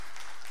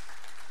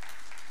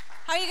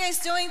How are you guys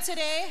doing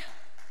today?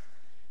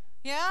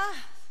 Yeah?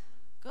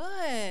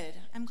 Good.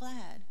 I'm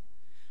glad.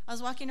 I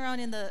was walking around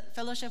in the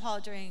fellowship hall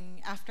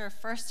after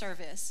first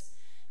service.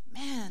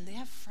 Man, they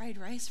have fried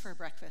rice for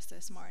breakfast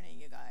this morning,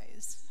 you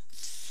guys.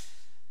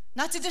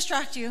 Not to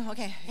distract you.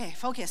 Okay,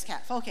 focus,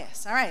 Kat,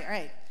 focus. All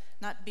right.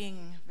 Not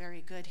being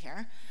very good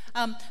here.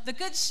 The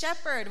Good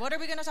Shepherd. What are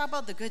we going to talk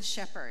about? The Good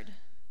Shepherd.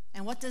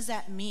 And what does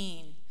that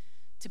mean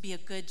to be a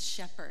good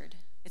shepherd?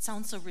 It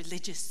sounds so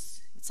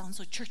religious. It sounds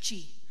so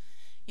churchy,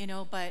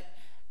 but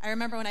I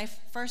remember when I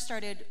first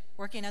started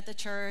working at the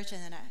church,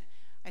 and then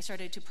I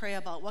started to pray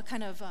about what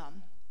kind of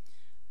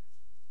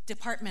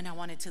department I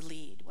wanted to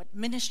lead, what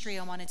ministry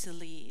I wanted to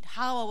lead,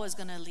 how I was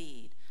going to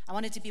lead. I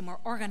wanted to be more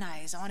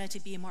organized. I wanted to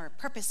be more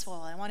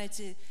purposeful. I wanted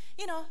to,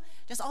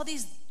 just all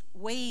these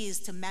ways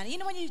to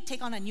manage. When you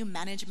take on a new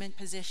management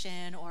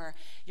position, or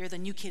you're the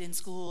new kid in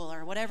school,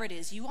 or whatever it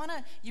is, you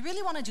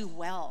really want to do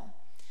well.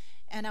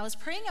 And I was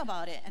praying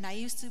about it, and I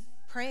used to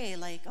pray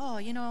like,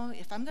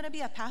 if I'm going to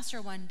be a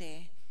pastor one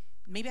day,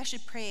 maybe I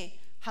should pray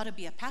how to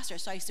be a pastor.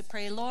 So I used to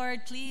pray,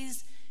 Lord,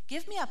 please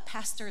give me a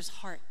pastor's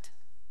heart.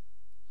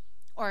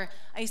 Or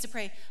I used to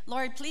pray,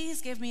 Lord,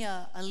 please give me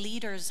a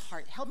leader's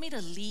heart. Help me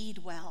to lead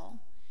well,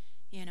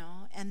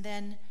 And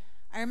then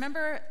I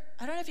remember,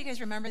 I don't know if you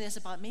guys remember this,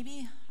 about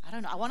maybe, I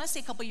don't know, I want to say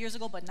a couple years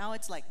ago, but now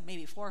it's like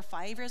maybe 4 or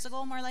 5 years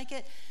ago, more like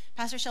it.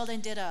 Pastor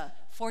Sheldon did a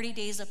 40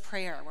 days of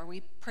prayer where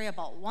we pray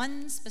about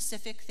one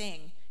specific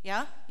thing.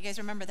 Yeah? You guys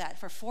remember that?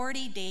 For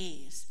 40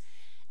 days.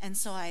 And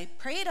so I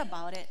prayed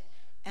about it,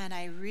 and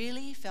I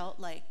really felt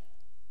like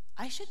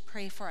I should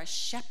pray for a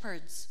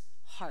shepherd's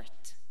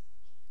heart.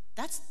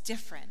 That's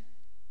different,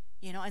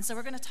 And so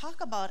we're going to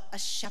talk about a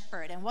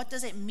shepherd, and what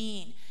does it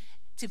mean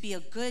to be a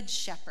good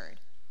shepherd?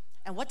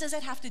 And what does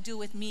it have to do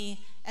with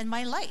me and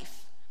my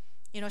life?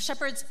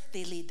 Shepherds,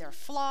 they lead their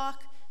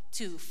flock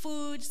to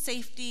food,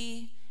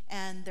 safety,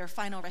 and their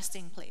final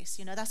resting place.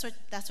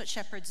 That's what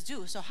shepherds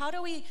do. So how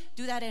do we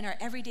do that in our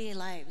everyday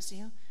lives?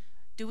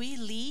 Do we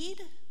lead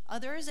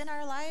others in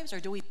our lives, or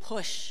do we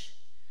push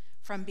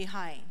from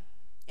behind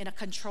in a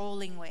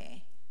controlling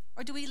way?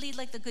 Or do we lead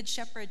like the Good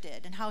Shepherd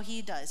did, and how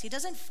he does? He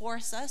doesn't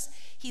force us.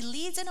 He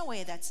leads in a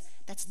way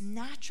that's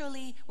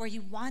naturally where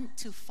you want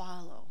to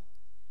follow,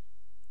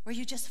 where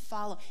you just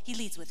follow. He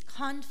leads with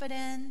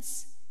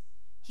confidence.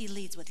 He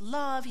leads with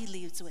love. He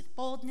leads with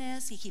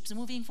boldness. He keeps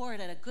moving forward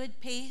at a good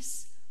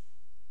pace,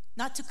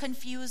 not to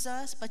confuse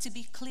us, but to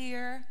be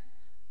clear.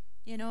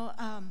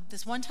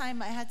 This one time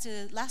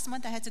last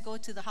month I had to go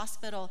to the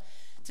hospital,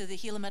 to the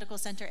Gila Medical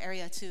Center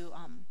area to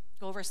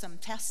go over some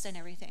tests and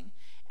everything.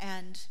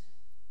 And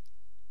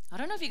I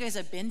don't know if you guys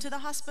have been to the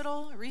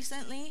hospital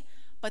recently,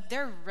 but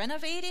they're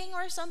renovating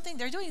or something.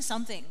 They're doing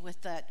something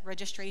with that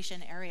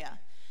registration area.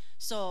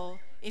 So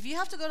if you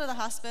have to go to the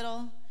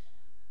hospital,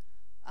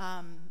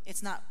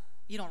 it's not,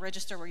 you don't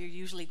register where you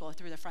usually go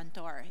through the front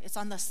door. It's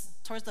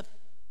towards the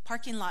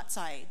parking lot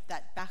side,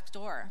 that back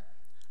door.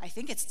 I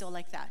think it's still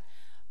like that.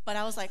 But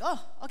I was like,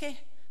 oh, okay.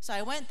 So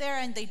I went there,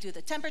 and they do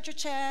the temperature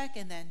check,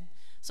 and then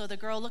so the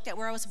girl looked at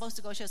where I was supposed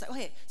to go. She was like,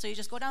 okay, so you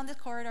just go down this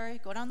corridor,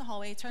 go down the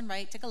hallway, turn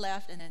right, take a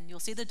left, and then you'll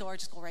see the door,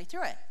 just go right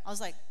through it. I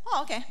was like,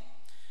 oh, okay.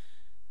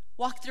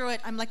 Walk through it,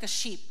 I'm like a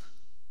sheep.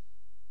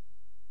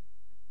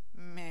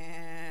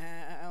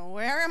 Man,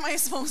 where am I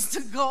supposed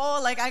to go?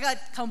 Like, I got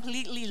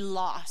completely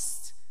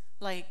lost.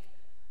 Like,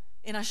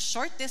 in a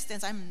short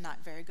distance, I'm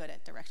not very good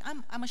at direction.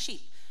 I'm a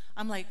sheep.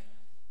 I'm like,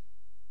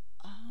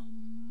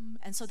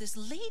 and so this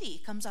lady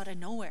comes out of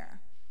nowhere.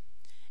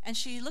 And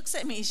she looks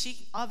at me.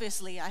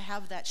 Obviously, I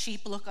have that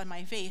sheep look on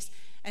my face.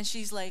 And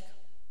she's like,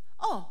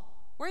 oh,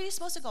 where are you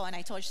supposed to go? And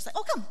I told her, she's like,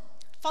 oh, come,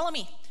 follow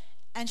me.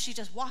 And she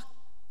just walked.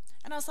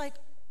 And I was like,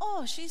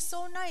 oh, she's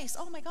so nice.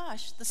 Oh, my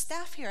gosh, the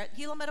staff here at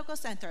Gila Medical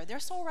Center,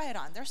 they're so right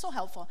on. They're so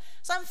helpful.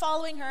 So I'm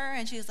following her,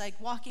 and she's like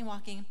walking.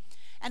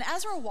 And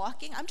as we're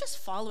walking, I'm just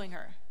following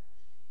her.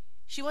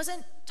 She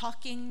wasn't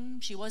talking.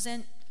 She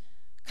wasn't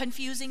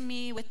confusing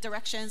me with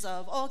directions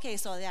of, oh, okay,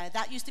 so yeah,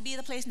 that used to be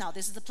the place. Now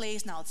this is the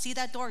place. Now see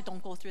that door?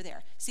 Don't go through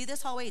there. See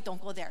this hallway?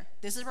 Don't go there.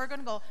 This is where we're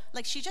going to go.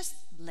 Like, she just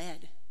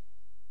led.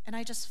 And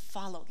I just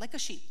followed like a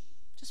sheep.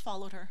 Just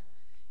followed her,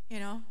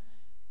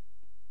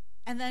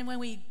 And then when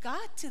we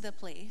got to the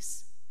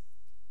place,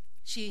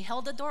 she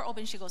held the door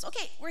open. She goes,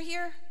 okay, we're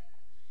here.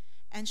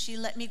 And she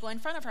let me go in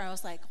front of her. I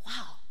was like,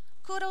 wow,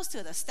 kudos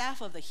to the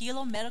staff of the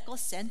Gila Medical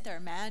Center,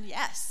 man.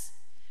 Yes.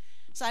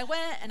 So I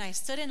went and I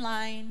stood in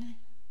line.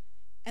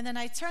 And then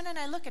I turn and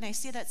I look, and I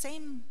see that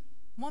same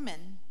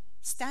woman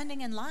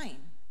standing in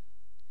line.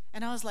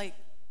 And I was like,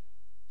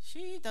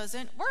 she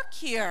doesn't work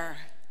here.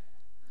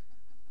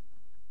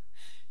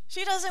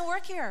 She doesn't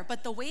work here.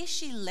 But the way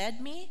she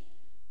led me,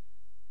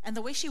 and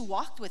the way she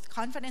walked with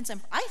confidence,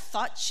 and I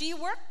thought she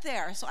worked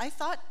there. So I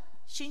thought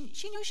she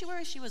knew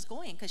where she was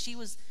going, because she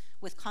was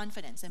with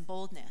confidence and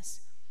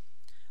boldness.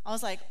 I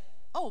was like,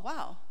 oh,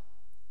 wow.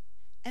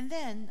 And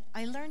then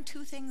I learned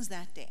 2 things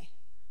that day.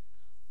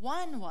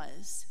 One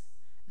was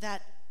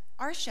that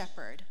our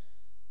shepherd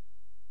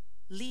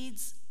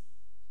leads,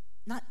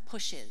 not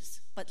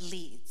pushes, but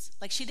leads.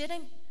 Like, she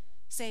didn't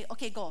say,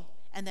 okay, go.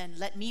 and then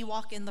let me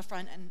walk in the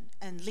front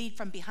and lead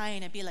from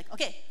behind and be like,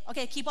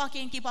 okay, keep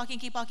walking.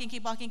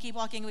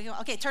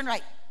 Okay, turn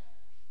right.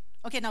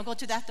 Okay, now go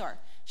to that door.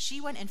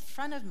 She went in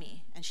front of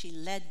me and she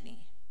led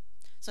me.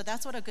 So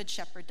that's what a good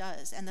shepherd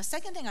does. And the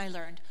second thing I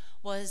learned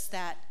was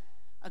that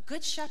a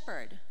good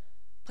shepherd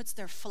puts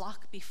their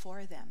flock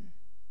before them.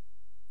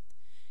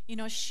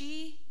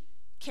 She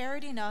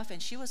cared enough,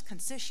 and she was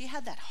she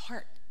had that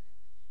heart.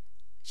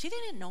 She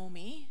didn't know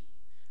me,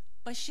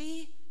 but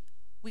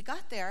we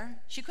got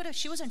there.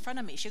 She was in front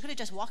of me. She could have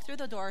just walked through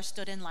the door,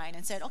 stood in line,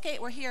 and said, okay,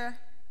 we're here.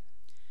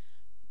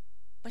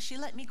 But she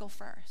let me go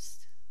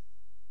first.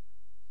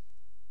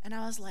 And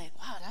I was like,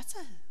 wow,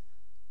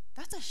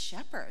 that's a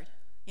shepherd,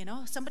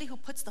 somebody who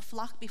puts the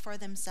flock before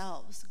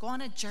themselves, go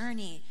on a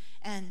journey,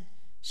 and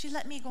she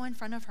let me go in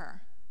front of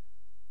her.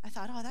 I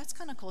thought, oh, that's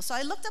kind of cool. So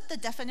I looked up the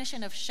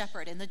definition of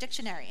shepherd in the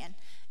dictionary, and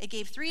it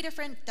gave 3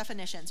 different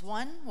definitions.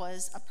 One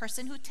was a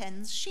person who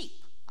tends sheep,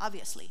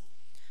 obviously.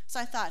 So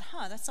I thought,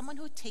 that's someone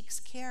who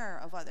takes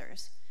care of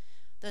others.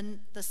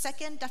 Then the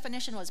second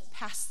definition was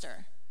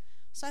pastor.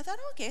 So I thought,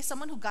 okay,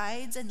 someone who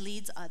guides and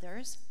leads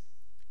others.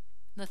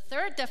 The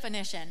third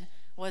definition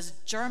was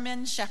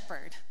German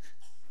shepherd.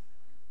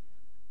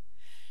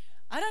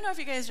 I don't know if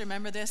you guys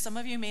remember this. Some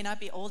of you may not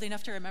be old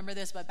enough to remember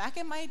this, but back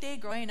in my day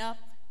growing up,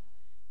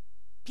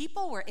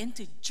 people were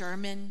into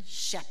German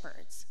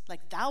shepherds.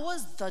 Like that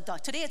was the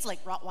dog. Today it's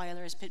like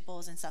Rottweilers, pit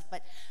bulls and stuff.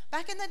 But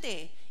back in the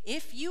day,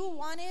 if you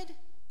wanted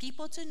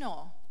people to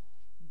know,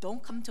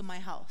 don't come to my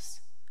house.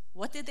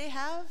 What did they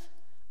have?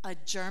 A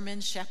German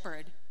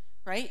shepherd,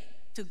 right?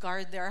 To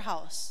guard their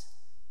house.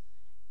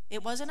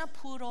 It wasn't a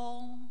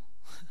poodle.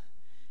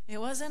 It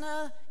wasn't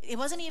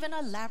even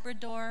a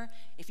Labrador.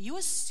 If you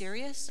were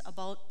serious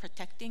about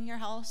protecting your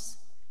house,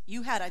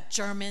 you had a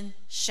German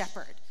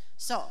shepherd.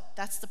 So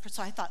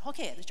I thought,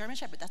 okay, the German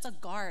shepherd, that's a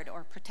guard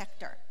or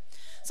protector.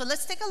 So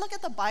let's take a look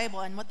at the Bible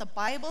and what the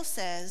Bible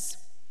says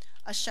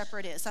a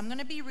shepherd is. I'm going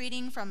to be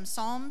reading from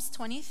Psalms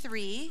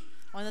 23,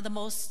 one of the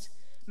most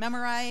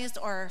memorized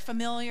or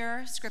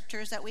familiar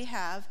scriptures that we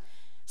have.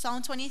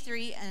 Psalm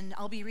 23, and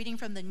I'll be reading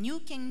from the New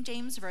King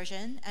James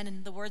Version,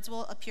 and the words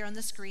will appear on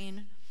the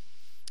screen.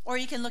 Or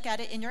you can look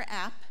at it in your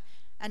app,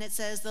 and it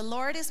says, "The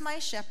Lord is my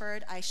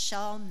shepherd, I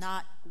shall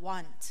not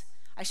want."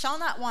 I shall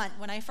not want.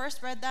 When I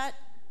first read that,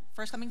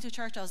 first coming to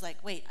church, I was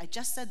like, wait, I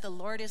just said the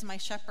Lord is my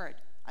shepherd.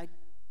 I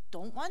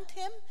don't want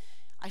him?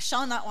 I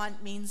shall not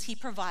want means he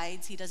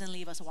provides. He doesn't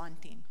leave us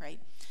wanting, right?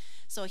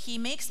 So he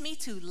makes me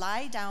to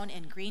lie down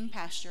in green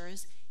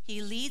pastures.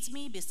 He leads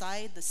me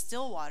beside the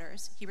still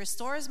waters. He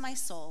restores my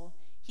soul.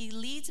 He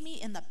leads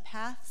me in the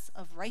paths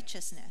of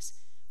righteousness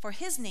for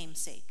his name's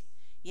sake.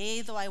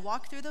 Yea, though I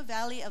walk through the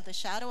valley of the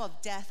shadow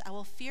of death, I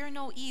will fear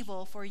no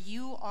evil, for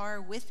you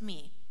are with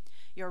me.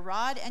 Your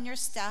rod and your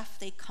staff,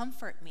 they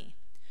comfort me.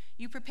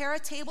 You prepare a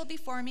table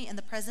before me in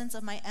the presence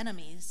of my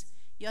enemies.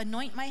 You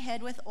anoint my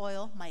head with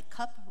oil, my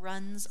cup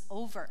runs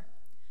over.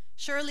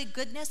 Surely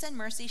goodness and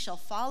mercy shall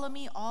follow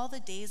me all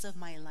the days of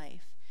my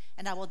life,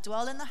 and I will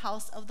dwell in the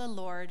house of the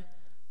Lord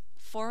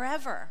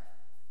forever.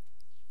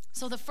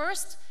 So the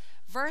first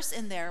verse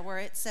in there where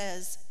it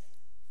says,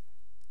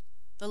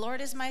 "The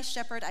Lord is my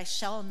shepherd, I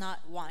shall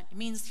not want," it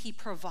means he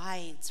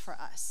provides for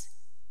us,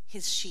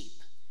 his sheep.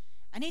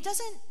 And he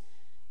doesn't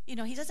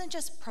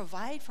just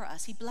provide for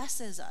us, he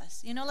blesses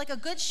us. Like a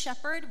good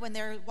shepherd, when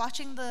they're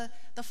watching the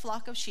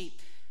flock of sheep,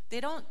 they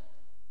don't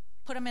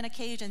put them in a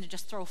cage and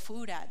just throw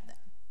food at them.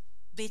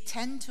 They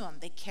tend to them,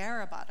 they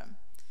care about them.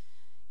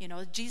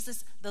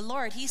 Jesus, the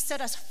Lord, he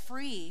set us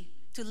free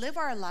to live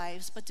our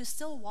lives, but to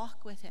still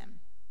walk with him,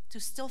 to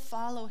still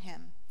follow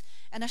him.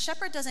 And a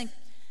shepherd doesn't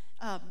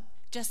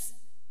just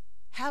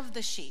have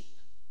the sheep.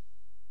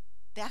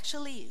 They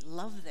actually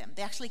love them.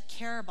 They actually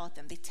care about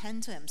them. They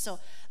tend to him. So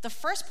the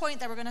first point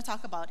that we're going to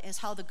talk about is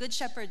how the good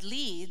shepherd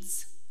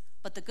leads,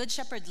 but the good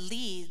shepherd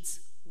leads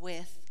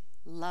with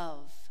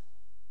love.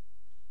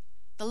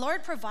 The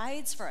Lord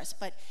provides for us,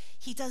 but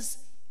he does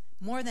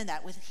more than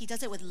that. He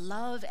does it with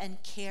love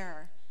and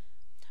care.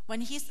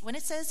 When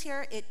it says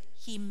here,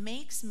 he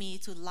makes me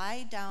to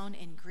lie down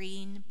in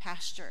green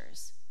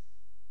pastures.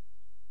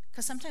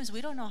 Because sometimes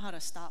we don't know how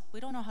to stop. We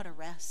don't know how to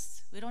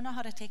rest. We don't know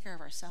how to take care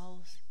of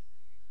ourselves.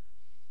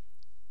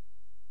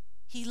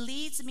 He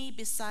leads me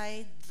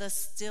beside the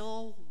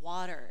still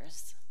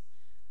waters.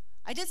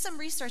 I did some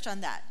research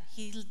on that.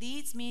 He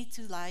leads me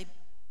to lie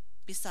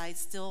beside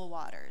still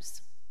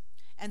waters.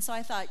 And so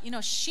I thought,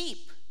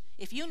 sheep,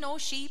 if you know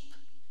sheep,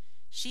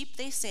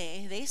 they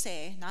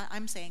say, not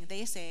I'm saying,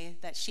 they say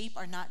that sheep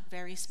are not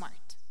very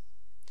smart.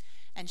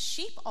 And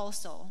sheep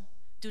also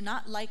do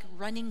not like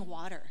running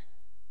water.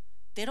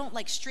 They don't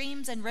like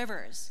streams and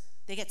rivers.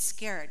 They get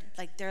scared.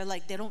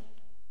 They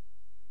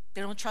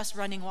don't trust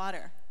running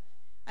water.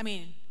 I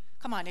mean,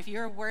 come on, if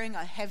you're wearing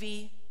a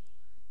heavy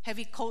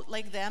coat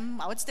like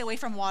them, I would stay away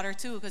from water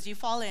too, because you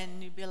fall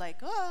in, you'd be like,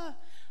 oh.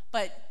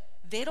 But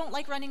they don't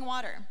like running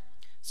water.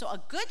 So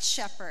a good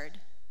shepherd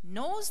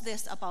knows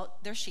this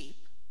about their sheep.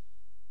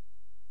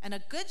 And a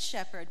good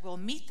shepherd will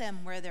meet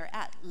them where they're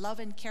at, love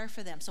and care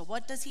for them. So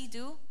what does he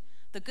do?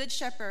 the good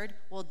shepherd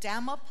will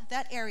dam up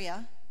that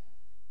area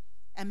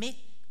and make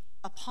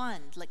a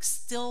pond, like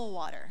still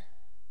water,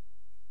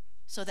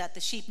 so that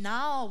the sheep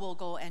now will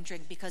go and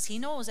drink, because he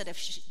knows that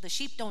if the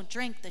sheep don't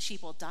drink, the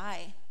sheep will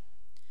die.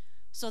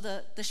 So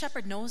the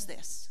shepherd knows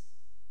this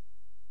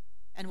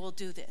and will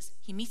do this.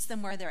 He meets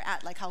them where they're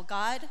at, like how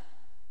God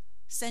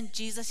sent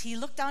Jesus. He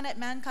looked down at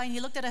mankind, he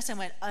looked at us and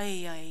went,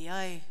 ay, ay,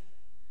 ay.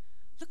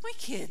 Look, my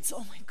kids,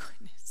 oh my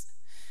goodness.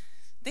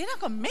 They're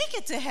not going to make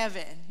it to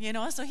heaven,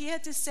 So he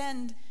had to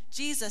send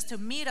Jesus to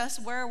meet us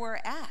where we're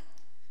at,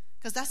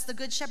 because that's the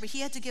good shepherd. He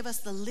had to give us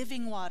the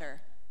living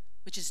water,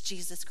 which is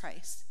Jesus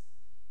Christ.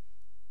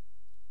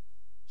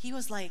 He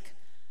was like,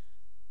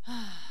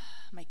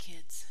 my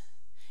kids.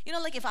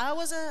 Like if I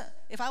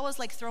was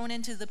like thrown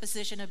into the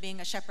position of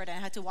being a shepherd and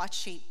I had to watch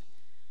sheep.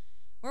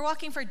 We're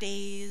walking for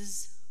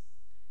days.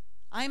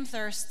 I'm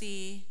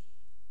thirsty.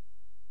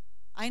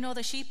 I know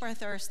the sheep are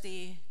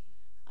thirsty.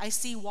 I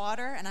see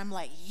water and I'm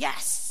like,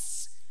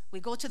 yes.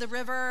 We go to the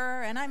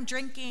river and I'm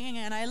drinking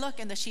and I look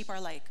and the sheep are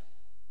like,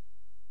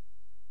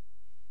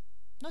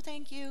 no,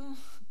 thank you.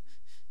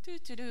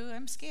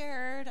 I'm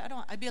scared.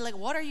 I'd be like,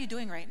 what are you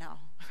doing right now?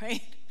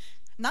 Right?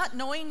 Not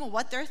knowing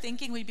what they're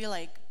thinking, we'd be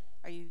like,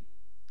 are you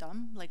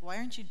dumb? Like, why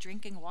aren't you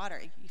drinking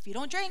water? If you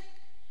don't drink,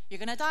 you're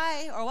going to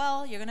die. Or,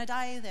 well, you're going to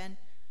die then.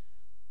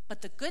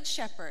 But the good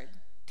shepherd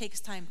takes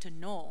time to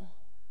know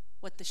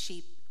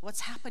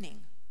what's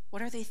happening.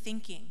 What are they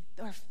thinking?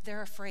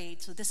 They're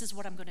afraid. So this is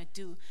what I'm going to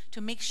do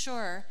to make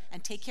sure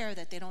and take care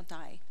that they don't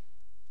die.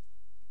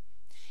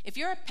 If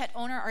you're a pet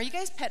owner, are you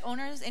guys pet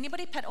owners?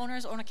 Anybody pet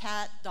owners own a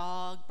cat,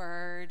 dog,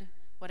 bird,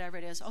 whatever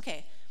it is?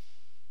 Okay.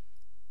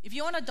 If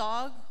you own a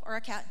dog or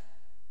a cat,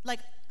 like,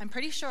 I'm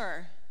pretty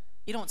sure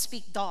you don't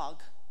speak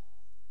dog,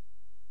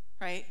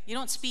 right? You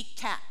don't speak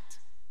cat.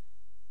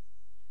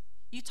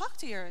 You talk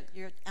to your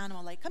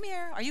animal like, come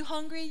here, are you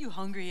hungry? You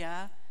hungry,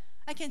 yeah?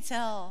 I can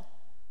tell.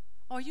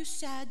 Oh, are you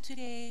sad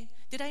today?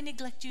 Did I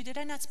neglect you? Did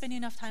I not spend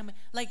enough time?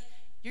 Like,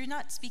 you're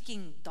not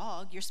speaking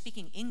dog, you're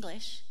speaking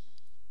English.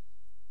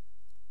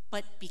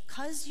 But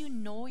because you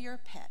know your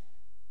pet,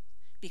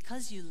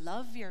 because you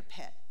love your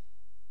pet,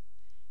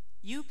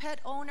 you pet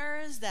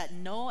owners that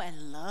know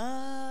and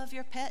love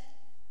your pet,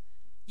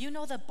 you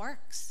know the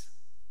barks.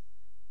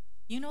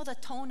 You know the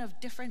tone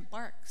of different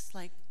barks.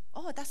 Like,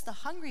 oh, that's the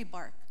hungry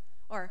bark.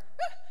 Or,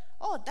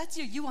 oh, that's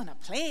your you want to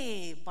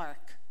play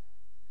bark.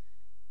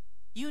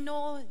 You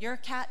know your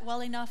cat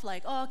well enough,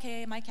 like, oh,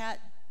 okay, my cat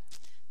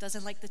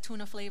doesn't like the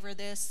tuna flavor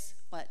this,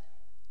 but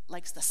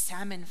likes the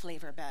salmon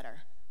flavor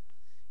better.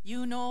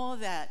 You know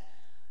that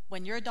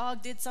when your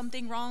dog did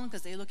something wrong,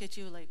 because they look at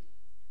you like,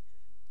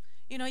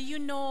 you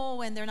know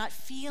when they're not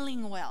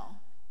feeling well.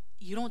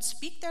 You don't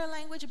speak their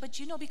language, but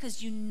you know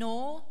because you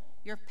know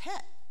your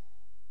pet.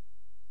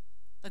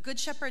 The good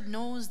shepherd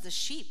knows the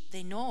sheep.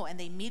 They know, and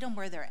they meet them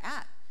where they're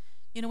at.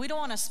 We don't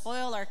want to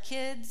spoil our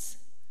kids.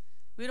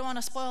 We don't want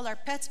to spoil our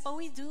pets, but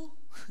we do.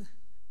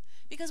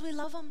 Because we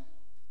love them.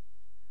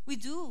 We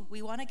do.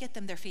 We want to get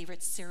them their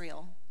favorite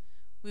cereal.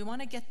 We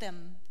want to get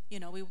them,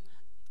 we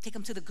take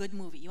them to the good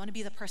movie. You want to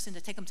be the person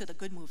to take them to the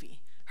good movie,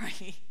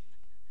 right?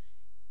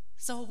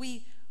 So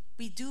we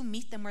do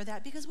meet them where they're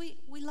at because we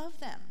love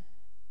them.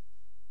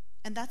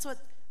 And that's what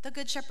the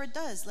good shepherd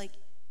does. Like,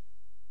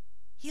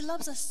 he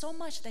loves us so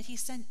much that he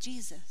sent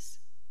Jesus.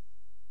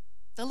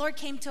 The Lord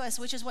came to us,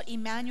 which is what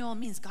Emmanuel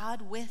means,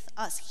 God with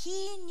us.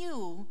 He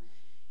knew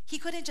he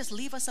couldn't just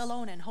leave us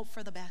alone and hope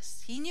for the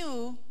best. He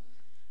knew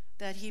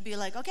that he'd be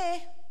like,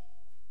 okay,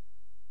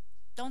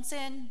 don't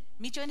sin,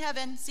 meet you in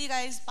heaven, see you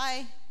guys,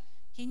 bye.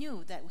 He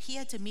knew that he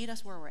had to meet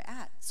us where we're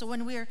at. So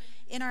when we're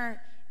in our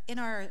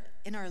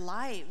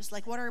lives,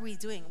 like, what are we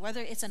doing?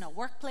 Whether it's in a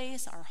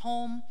workplace, our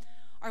home,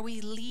 are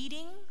we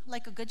leading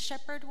like a good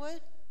shepherd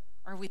would?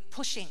 Or are we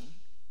pushing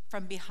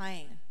from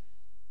behind?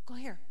 Go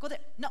here, go there.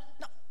 No,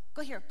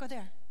 go here, go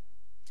there.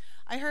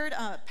 I heard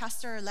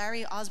Pastor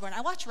Larry Osborne.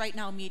 I watch Right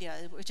Now Media,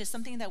 which is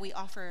something that we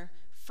offer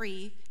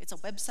free. It's a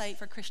website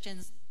for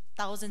Christians,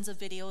 thousands of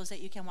videos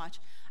that you can watch.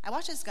 I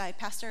watched this guy,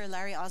 Pastor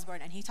Larry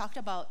Osborne, and he talked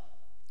about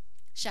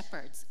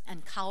shepherds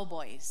and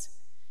cowboys.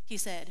 He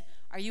said,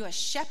 are you a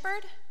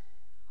shepherd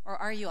or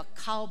are you a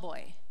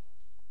cowboy?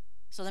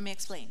 So let me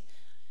explain.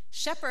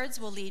 Shepherds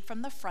will lead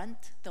from the front.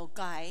 They'll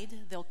guide,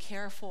 they'll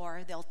care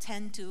for, they'll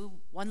tend to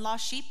one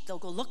lost sheep. They'll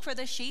go look for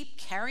the sheep,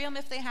 carry them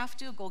if they have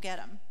to, go get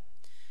them.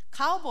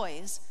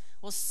 Cowboys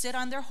will sit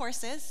on their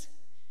horses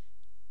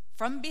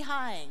from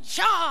behind,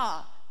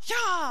 shah,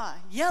 shah,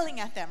 yelling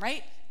at them,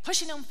 right?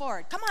 Pushing them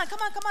forward. Come on,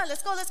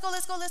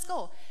 let's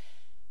go.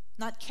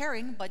 Not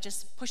caring, but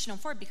just pushing them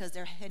forward because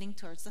they're heading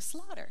towards the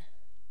slaughter.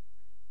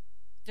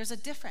 There's a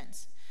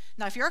difference.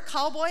 Now, if you're a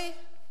cowboy,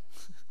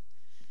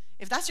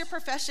 if that's your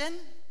profession,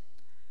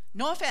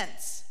 no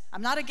offense,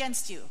 I'm not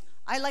against you.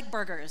 I like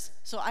burgers,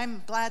 so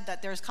I'm glad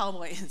that there's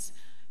cowboys.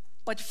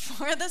 But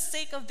for the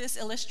sake of this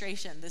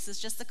illustration, this is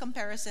just a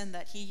comparison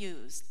that he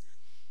used.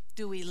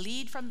 Do we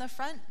lead from the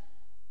front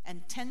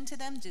and tend to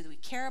them? Do we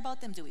care about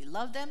them? Do we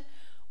love them?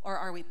 Or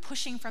are we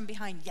pushing from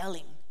behind,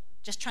 yelling,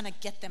 just trying to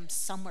get them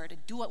somewhere to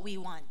do what we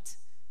want?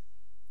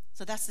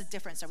 So that's the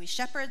difference. Are we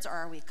shepherds or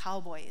are we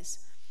cowboys?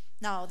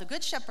 Now, the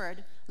Good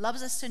Shepherd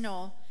loves us to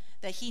know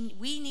that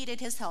we needed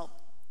his help,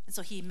 and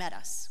so he met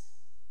us.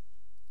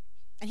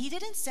 And he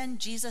didn't send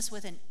Jesus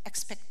with an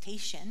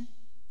expectation.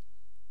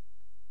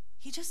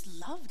 He just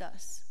loved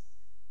us.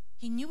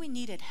 He knew we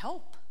needed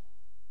help.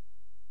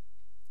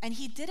 And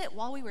he did it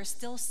while we were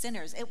still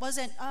sinners. It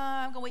wasn't,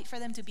 I'm going to wait for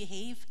them to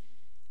behave.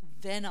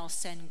 Then I'll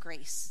send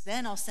grace.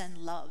 Then I'll send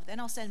love. Then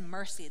I'll send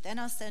mercy. Then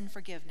I'll send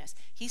forgiveness.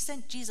 He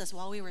sent Jesus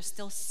while we were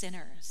still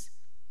sinners.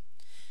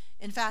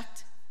 In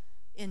fact,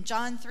 in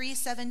John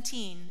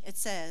 3:17, it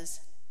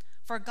says,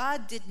 "For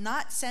God did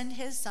not send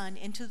his Son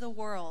into the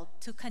world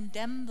to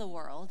condemn the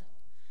world."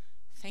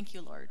 Thank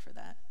you, Lord, for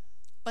that.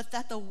 "But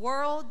that the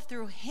world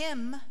through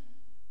him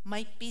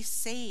might be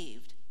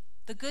saved."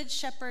 The Good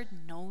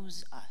Shepherd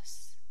knows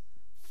us,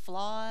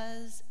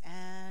 flaws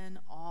and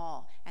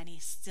all, and he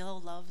still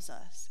loves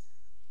us.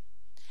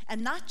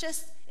 And not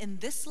just in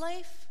this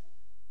life.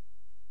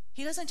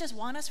 He doesn't just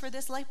want us for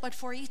this life, but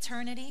for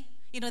eternity.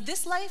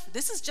 This life,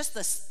 this is just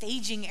the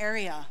staging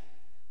area,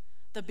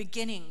 the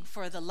beginning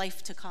for the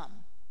life to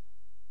come.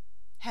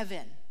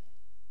 Heaven.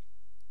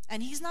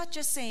 And he's not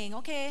just saying,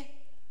 okay,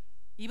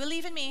 you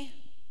believe in me.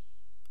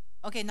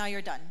 Okay, now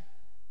you're done.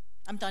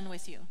 I'm done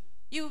with you.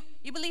 You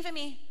believe in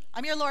me.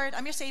 I'm your Lord.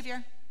 I'm your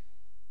Savior.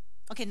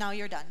 Okay, now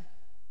you're done.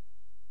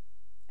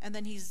 And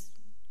then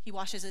he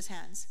washes his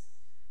hands.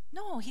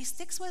 No, he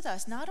sticks with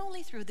us not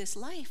only through this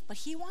life, but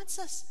he wants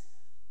us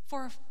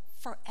for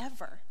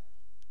forever.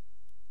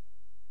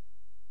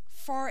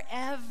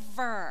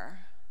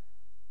 Forever.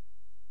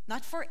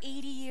 Not for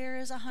 80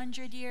 years,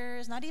 100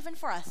 years, not even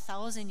for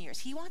 1,000 years.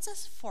 He wants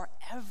us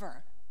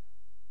forever.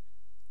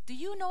 Do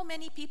you know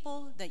many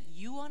people that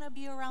you want to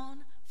be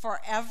around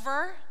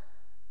forever?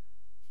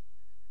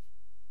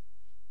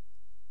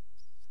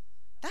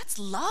 That's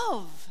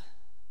love.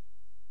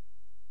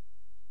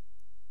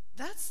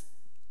 That's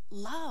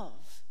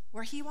love,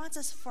 where he wants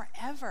us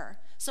forever.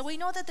 So we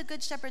know that the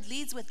Good Shepherd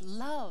leads with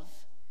love,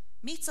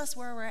 meets us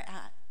where we're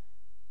at.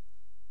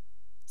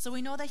 So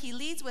we know that he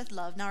leads with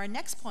love. Now our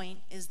next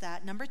point is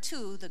that, number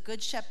 2, the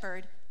Good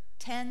Shepherd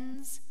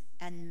tends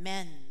and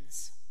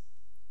mends.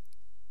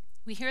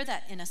 We hear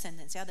that in a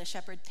sentence, the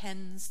shepherd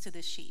tends to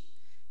the sheep.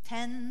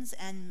 Tends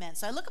and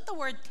mends. So I look up the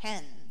word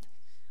tend.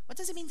 What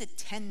does it mean to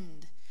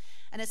tend?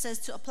 And it says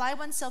to apply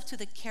oneself to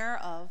the care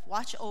of,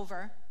 watch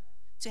over,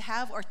 to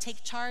have or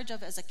take charge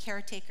of as a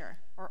caretaker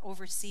or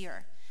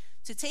overseer.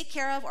 To take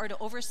care of or to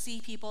oversee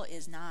people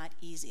is not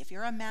easy. If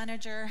you're a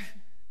manager,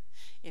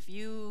 if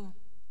you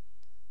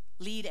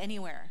lead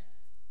anywhere,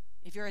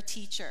 if you're a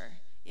teacher,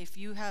 if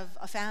you have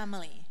a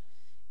family,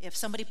 if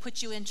somebody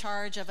puts you in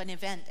charge of an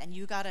event and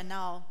you got to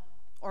now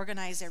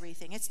organize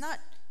everything, it's not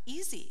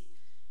easy.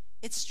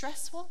 It's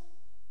stressful.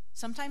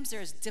 Sometimes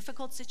there's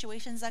difficult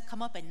situations that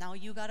come up and now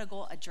you got to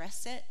go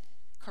address it,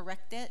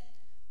 correct it,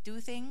 do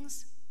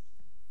things.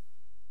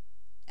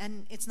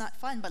 And it's not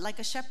fun, but like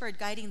a shepherd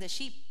guiding the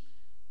sheep,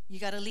 you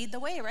got to lead the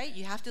way, right?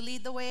 You have to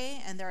lead the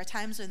way, and there are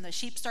times when the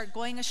sheep start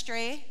going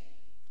astray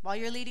while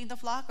you're leading the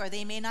flock, or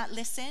they may not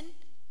listen.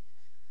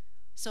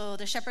 So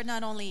the shepherd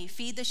not only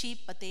feed the sheep,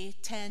 but they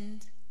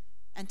tend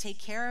and take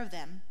care of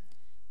them,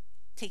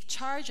 take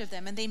charge of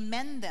them, and they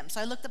mend them.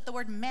 So I looked up the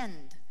word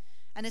mend,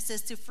 and it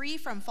says to free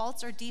from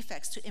faults or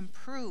defects, to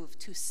improve,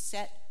 to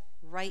set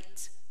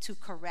right, to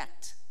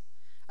correct.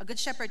 A good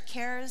shepherd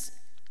cares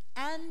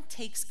and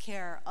takes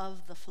care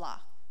of the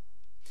flock.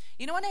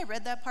 You know, when I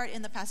read that part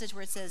in the passage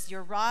where it says,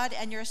 your rod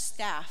and your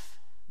staff,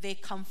 they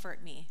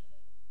comfort me.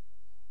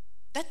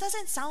 That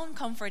doesn't sound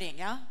comforting,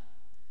 yeah?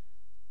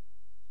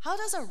 How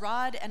does a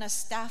rod and a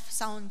staff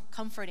sound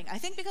comforting? I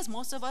think because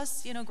most of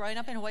us, growing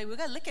up in Hawaii, we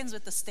got lickings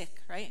with the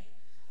stick, right?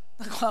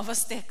 The guava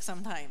stick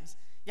sometimes,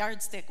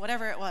 yardstick,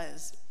 whatever it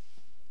was.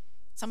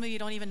 Some of you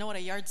don't even know what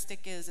a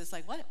yardstick is. It's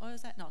like, what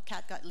was that? No,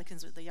 cat got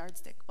lickings with the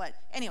yardstick. But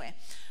anyway,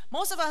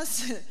 most of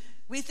us,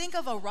 we think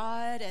of a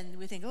rod and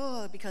we think,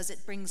 because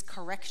it brings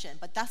correction.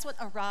 But that's what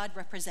a rod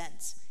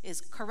represents,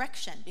 is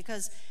correction.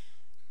 Because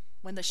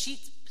when the sheep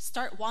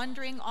start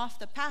wandering off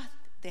the path,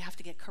 they have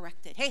to get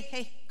corrected.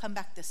 Hey, come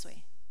back this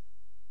way.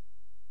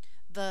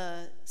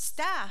 The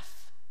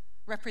staff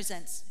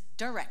represents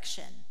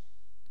direction.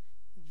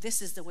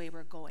 This is the way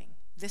we're going.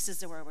 This is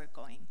the way we're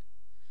going.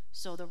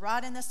 So the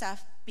rod and the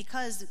staff,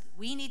 because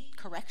we need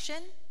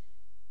correction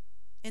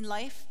in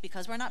life,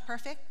 because we're not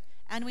perfect,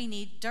 and we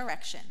need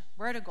direction,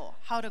 where to go,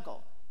 how to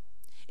go.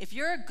 If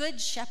you're a good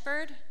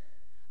shepherd,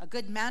 a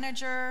good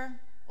manager,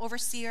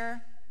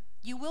 overseer,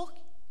 you will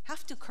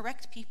have to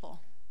correct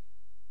people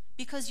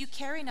because you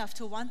care enough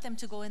to want them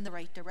to go in the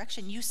right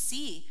direction.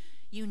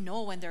 You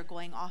know when they're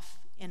going off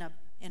in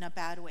a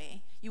bad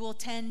way. You will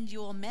tend, you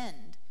will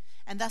mend.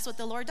 And that's what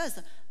the Lord does.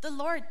 The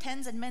Lord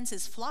tends and mends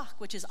his flock,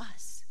 which is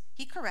us.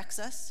 He corrects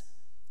us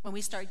when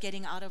we start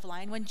getting out of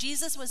line. When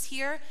Jesus was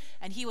here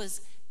and he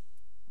was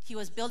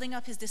building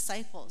up his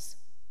disciples,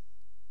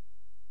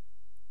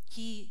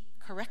 he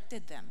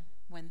corrected them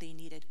when they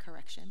needed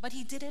correction. But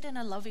he did it in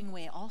a loving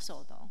way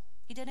also, though.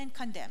 He didn't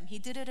condemn. He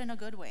did it in a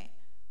good way.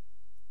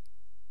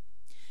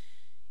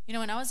 You know,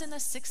 when I was in the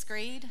 6th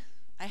grade,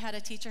 I had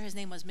a teacher, his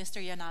name was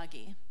Mr.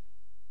 Yanagi.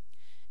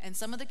 And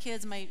some of the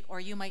kids might, or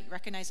you might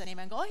recognize that name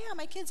and go, oh yeah,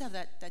 my kids have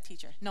that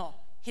teacher. No,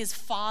 his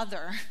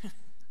father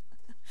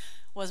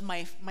was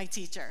my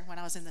teacher when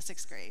I was in the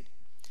 6th grade.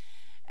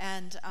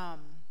 And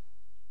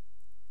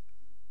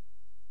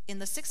in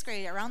the 6th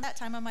grade, around that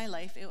time of my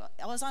life,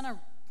 I was on a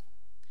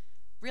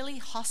really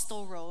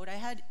hostile road. I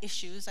had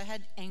issues. I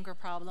had anger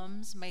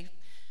problems. My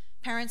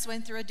parents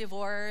went through a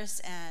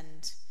divorce,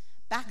 and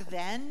back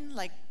then,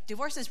 like,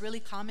 divorce is really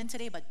common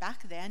today, but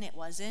back then it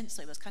wasn't.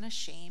 So it was kind of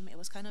shame. It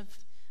was kind of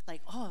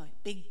like, oh,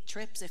 big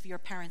trips if your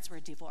parents were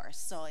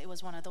divorced. So it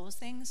was one of those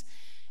things.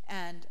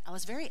 And I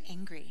was very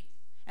angry.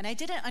 And I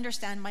didn't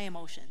understand my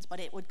emotions, but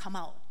it would come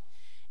out.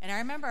 And I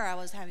remember I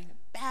was having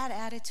a bad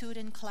attitude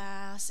in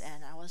class,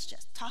 and I was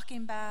just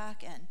talking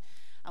back, and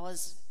I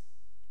was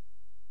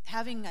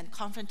having a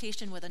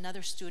confrontation with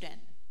another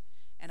student.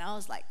 And I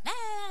was like,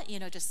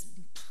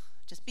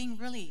 just being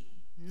really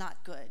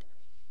not good.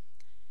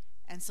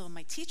 And so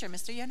my teacher,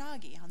 Mr.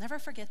 Yanagi, I'll never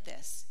forget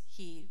this.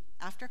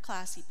 After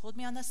class, he pulled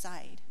me on the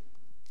side,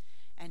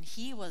 and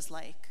he was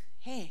like,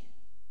 hey,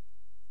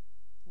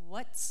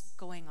 what's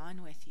going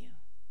on with you?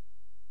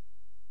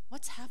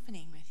 What's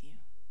happening with you?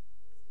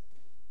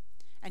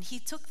 And he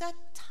took that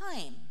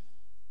time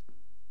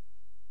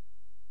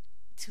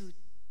to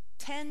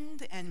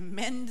tend and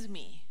mend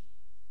me.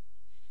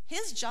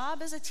 His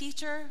job as a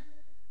teacher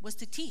was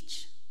to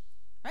teach,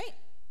 right?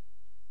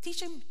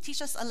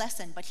 Teach us a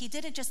lesson, but he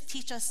didn't just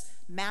teach us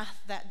math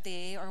that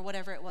day or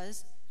whatever it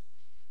was.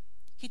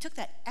 He took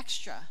that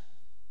extra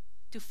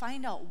to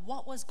find out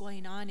what was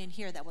going on in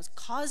here that was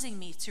causing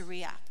me to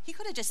react. He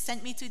could have just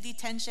sent me to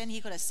detention. He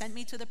could have sent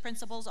me to the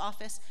principal's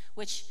office,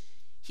 which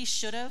he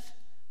should have.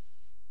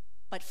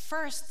 But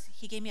first,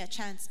 he gave me a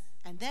chance.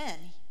 And then,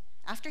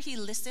 after he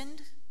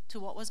listened to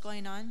what was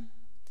going on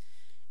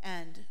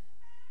and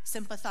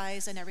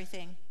sympathized and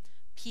everything,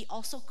 he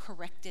also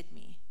corrected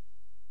me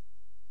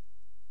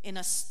in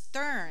a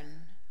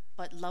stern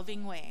but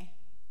loving way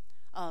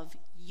of,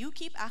 you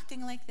keep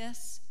acting like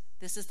this,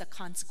 this is the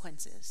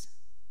consequences.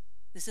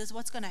 This is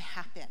what's going to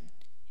happen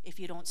if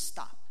you don't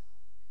stop,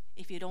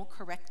 if you don't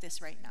correct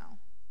this right now.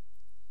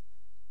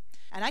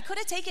 And I could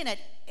have taken it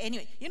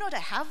anyway. You know, to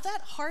have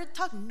that hard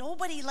talk,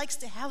 nobody likes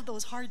to have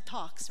those hard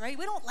talks, right?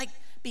 We don't like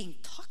being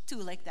talked to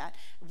like that.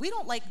 We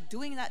don't like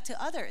doing that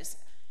to others.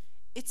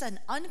 It's an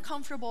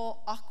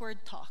uncomfortable,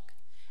 awkward talk.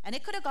 And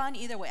it could have gone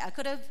either way. I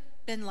could have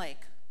been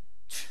like,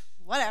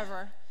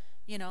 whatever,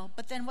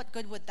 but then what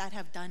good would that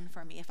have done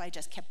for me if I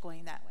just kept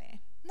going that way?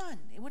 None.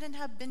 It wouldn't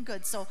have been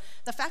good. So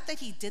the fact that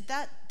he did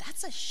that,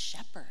 that's a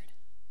shepherd.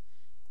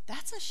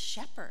 That's a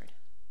shepherd.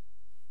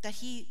 That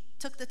he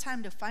took the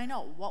time to find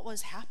out what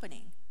was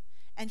happening.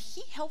 And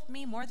he helped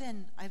me more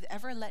than I've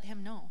ever let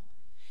him know.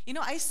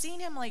 I seen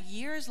him like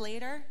years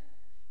later,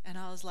 and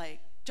I was like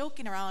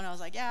joking around. I was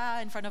like, yeah,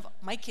 in front of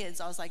my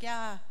kids. I was like,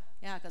 yeah,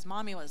 because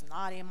mommy was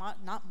naughty,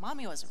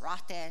 mommy was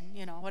rotten,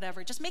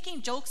 whatever. Just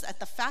making jokes at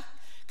the fact,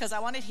 because I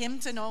wanted him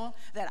to know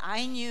that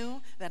I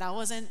knew that I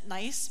wasn't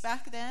nice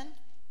back then.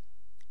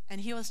 And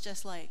he was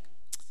just like,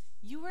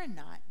 you are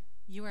not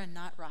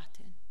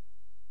rotten.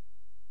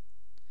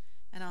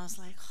 And I was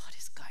like, oh,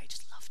 this guy,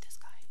 just love this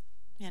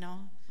guy,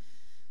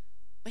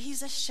 But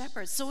he's a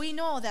shepherd. So we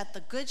know that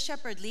the good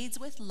shepherd leads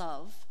with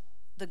love.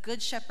 The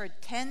good shepherd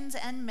tends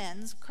and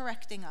mends,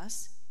 correcting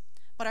us.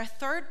 But our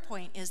third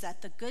point is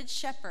that the good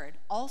shepherd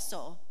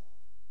also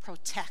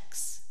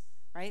protects,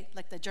 right?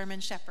 Like the German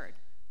shepherd.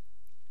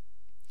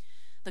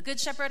 The good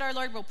shepherd, our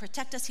Lord, will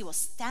protect us. He will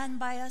stand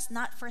by us,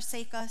 not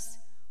forsake us.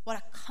 What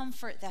a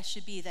comfort that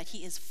should be, that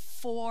he is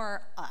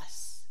for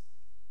us.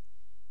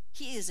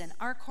 He is in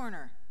our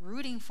corner,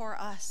 rooting for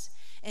us.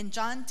 In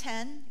John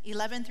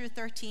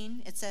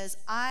 10:11-13, it says,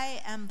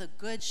 I am the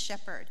good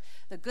shepherd.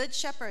 The good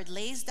shepherd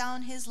lays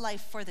down his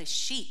life for the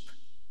sheep.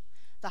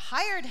 The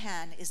hired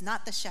hand is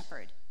not the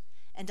shepherd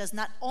and does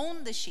not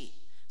own the sheep.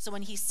 So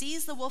when he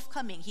sees the wolf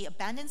coming, he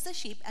abandons the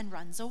sheep and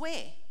runs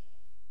away.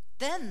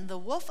 Then the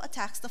wolf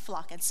attacks the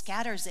flock and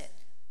scatters it.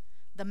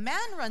 The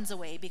man runs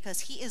away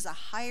because he is a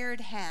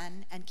hired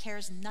hand and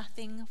cares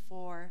nothing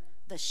for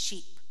the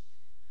sheep.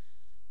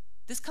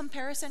 This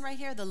comparison right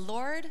here, the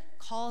Lord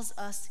calls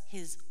us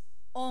his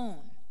own.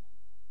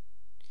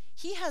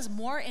 He has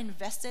more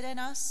invested in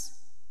us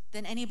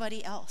than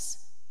anybody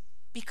else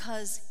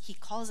because he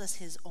calls us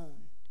his own.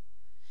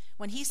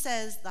 When he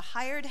says the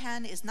hired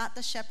hand is not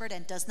the shepherd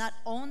and does not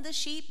own the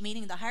sheep,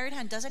 meaning the hired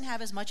hand doesn't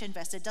have as much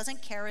invested,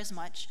 doesn't care as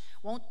much,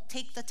 won't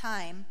take the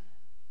time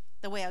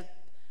the way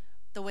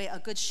a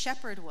good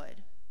shepherd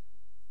would.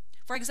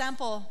 For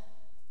example,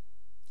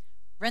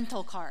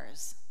 rental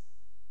cars.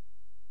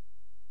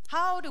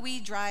 How do we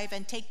drive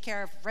and take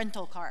care of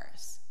rental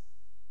cars?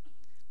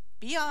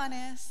 Be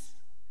honest.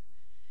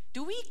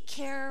 Do we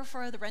care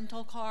for the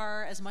rental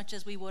car as much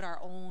as we would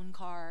our own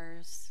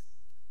cars?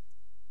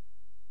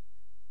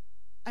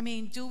 I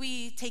mean, do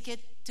we take it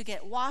to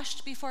get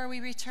washed before we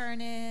return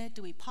it?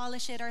 Do we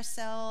polish it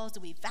ourselves? Do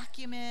we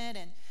vacuum it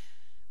and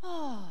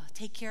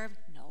take care of it?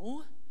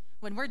 No.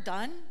 When we're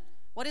done,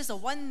 what is the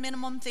one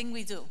minimum thing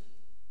we do?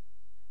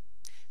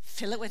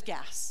 Fill it with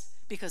gas,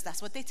 because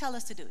that's what they tell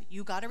us to do.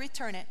 You got to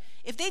return it.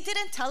 If they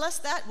didn't tell us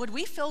that, would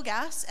we fill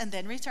gas and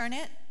then return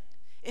it?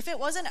 If it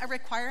wasn't a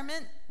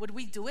requirement, would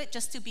we do it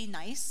just to be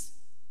nice?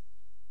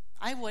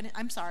 I wouldn't.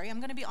 I'm sorry. I'm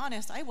going to be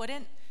honest. I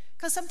wouldn't.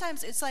 Because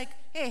sometimes it's like,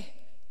 hey,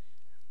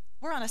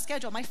 we're on a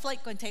schedule. My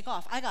flight going to take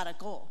off. I got to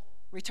go.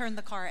 Return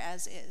the car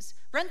as is.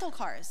 Rental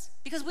cars,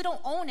 because we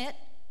don't own it.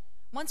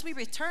 Once we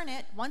return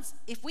it,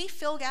 if we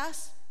fill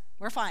gas,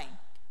 we're fine.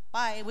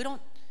 Bye. We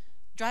don't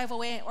drive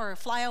away or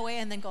fly away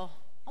and then go,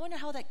 I wonder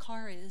how that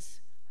car is.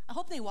 I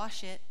hope they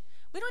wash it.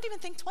 We don't even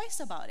think twice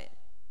about it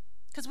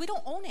because we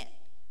don't own it.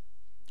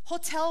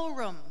 Hotel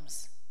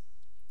rooms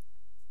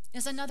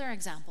is another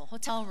example.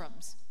 Hotel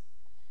rooms.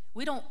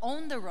 We don't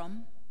own the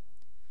room.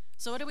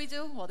 So what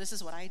do? Well, this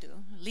is what I do.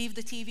 Leave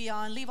the TV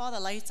on, leave all the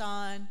lights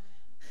on,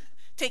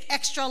 take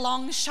extra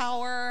long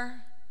shower,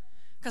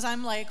 because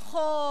I'm like,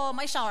 oh,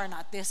 my shower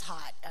not this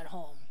hot at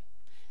home.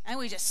 And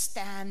we just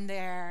stand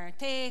there,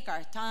 take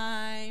our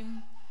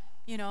time,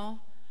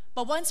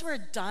 But once we're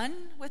done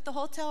with the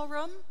hotel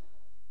room,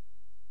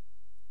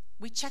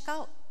 we check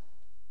out.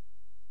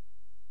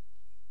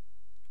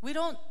 We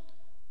don't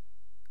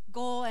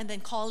go and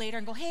then call later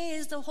and go, hey,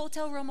 is the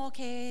hotel room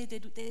okay?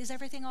 Is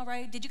everything all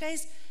right? Did you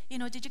guys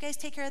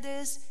take care of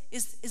this?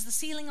 Is the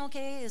ceiling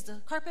okay? Is the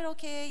carpet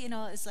okay?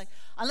 It's like,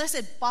 unless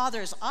it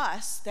bothers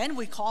us, then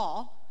we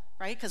call,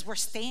 right? Because we're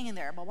staying in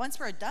there. But once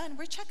we're done,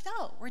 we're checked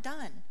out. We're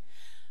done.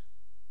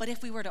 But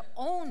if we were to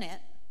own it,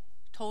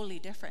 totally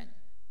different.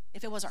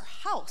 If it was our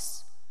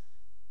house,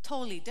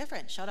 totally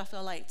different. Shut off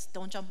the lights.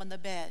 Don't jump on the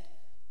bed.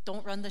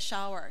 Don't run the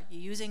shower.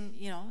 You're using,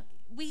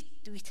 we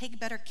take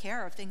better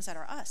care of things that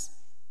are us,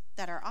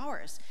 that are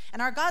ours.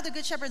 And our God, the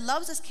Good Shepherd,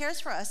 loves us, cares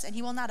for us, and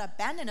he will not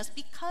abandon us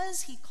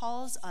because he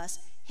calls us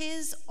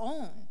his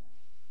own.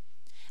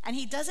 And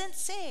he doesn't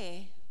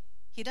say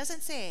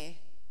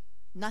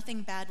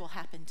nothing bad will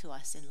happen to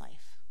us in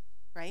life,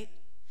 right?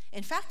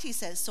 In fact, he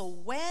says, so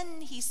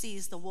when he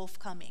sees the wolf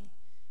coming,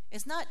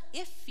 it's not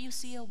if you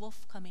see a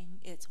wolf coming,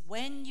 it's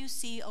when you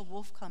see a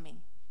wolf coming.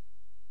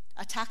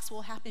 Attacks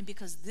will happen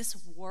because this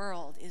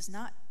world is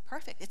not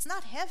perfect. It's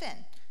not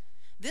heaven.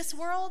 This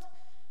world,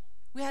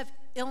 we have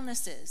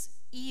illnesses,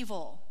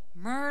 evil,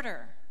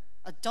 murder,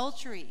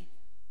 adultery.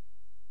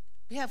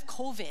 We have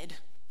COVID.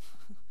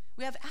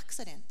 We have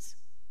accidents.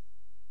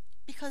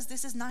 Because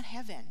this is not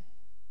heaven.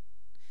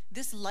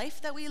 This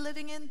life that we're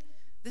living in,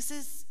 this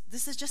is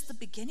just the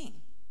beginning.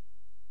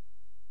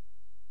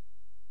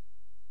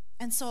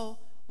 And so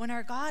when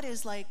our God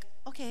is like,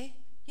 okay,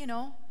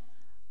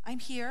 I'm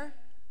here,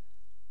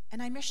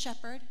 and I'm your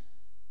shepherd,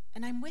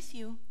 and I'm with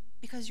you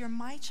because you're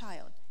my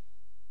child.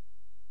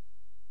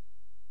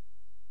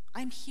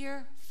 I'm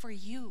here for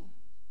you.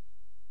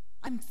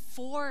 I'm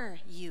for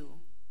you.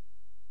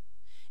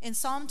 In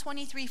Psalm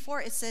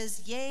 23:4, it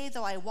says, yea,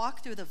 though I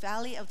walk through the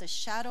valley of the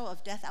shadow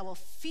of death, I will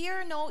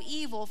fear no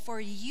evil,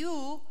 for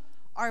you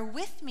are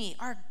with me.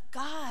 Our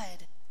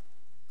God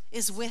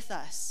is with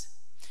us.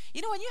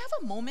 When you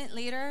have a moment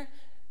later,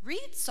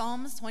 read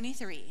Psalms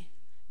 23.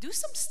 Do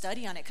some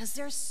study on it, because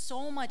there's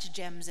so much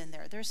gems in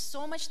there. There's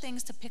so much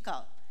things to pick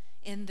up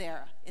in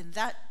there, in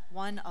that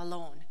one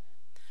alone.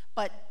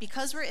 But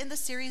because we're in the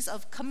series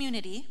of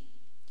community,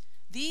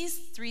 these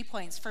 3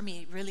 points for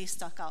me really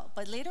stuck out.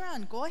 But later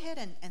on, go ahead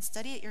and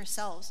study it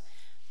yourselves.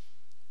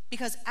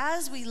 Because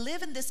as we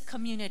live in this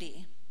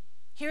community,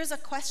 here's a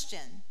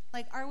question.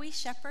 Like, are we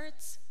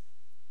shepherds?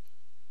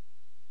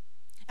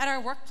 At our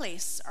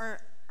workplace,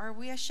 are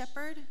we a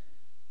shepherd?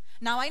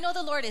 Now, I know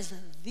the Lord is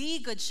the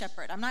good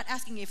shepherd. I'm not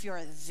asking if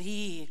you're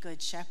the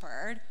good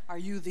shepherd. Are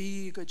you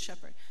the good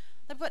shepherd?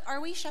 But are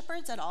we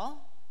shepherds at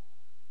all?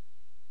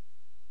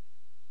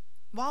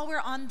 While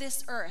we're on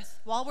this earth,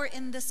 while we're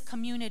in this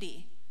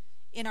community,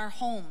 in our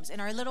homes, in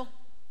our little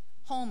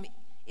home,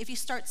 if you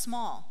start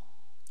small,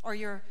 or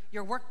your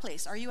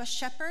workplace, are you a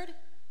shepherd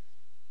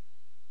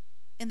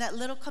in that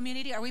little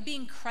community? Are we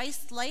being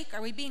Christ-like?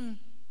 Are we being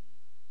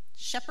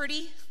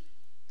shepherdy?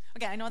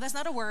 Okay, I know that's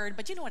not a word,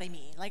 but you know what I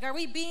mean. Like, are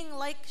we being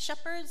like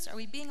shepherds? Are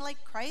we being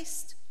like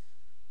Christ?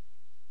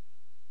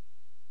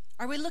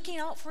 Are we looking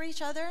out for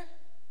each other?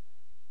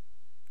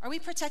 Are we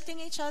protecting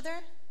each other?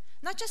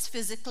 Not just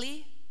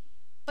physically,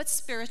 but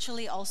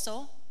spiritually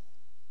also.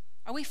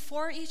 Are we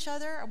for each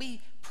other? Are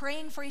we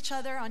praying for each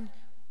other on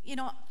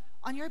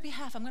your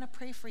behalf? I'm going to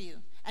pray for you.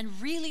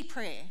 And really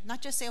pray.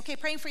 Not just say, okay,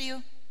 praying for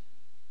you.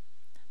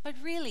 But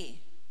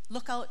really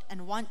look out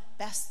and want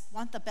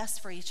the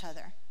best for each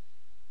other.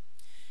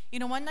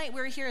 One night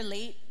we were here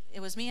late.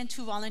 It was me and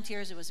 2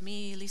 volunteers. It was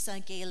me, Lisa,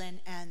 and Galen.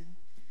 And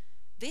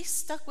they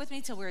stuck with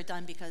me till we were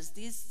done, because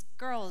these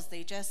girls,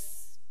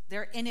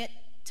 they're in it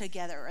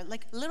together.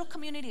 Like a little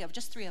community of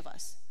just 3 of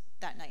us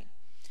that night.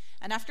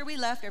 And after we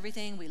left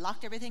everything, we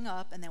locked everything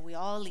up, and then we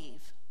all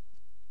leave.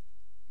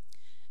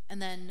 And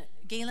then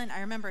Galen,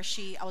 I remember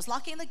I was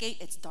locking the gate.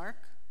 It's dark.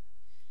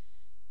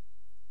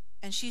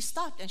 And she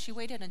stopped, and she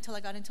waited until I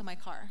got into my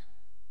car.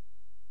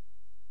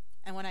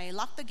 And when I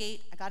locked the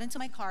gate, I got into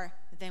my car,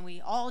 then we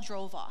all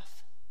drove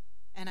off.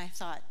 And I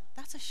thought,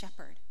 That's a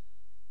shepherd.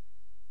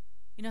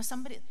 You know,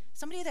 somebody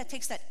that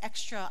takes that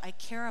extra, I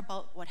care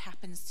about what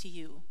happens to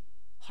you,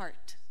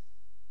 heart.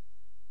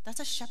 That's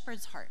a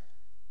shepherd's heart.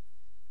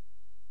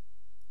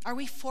 Are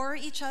we for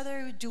each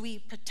other? Do we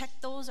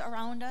protect those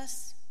around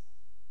us?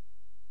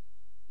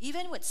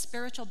 Even with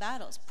spiritual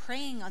battles,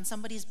 praying on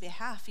somebody's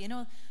behalf. You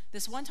know,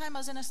 this one time I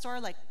was in a store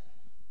like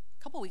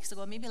a couple weeks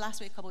ago, maybe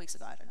last week, a couple weeks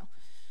ago, I don't know.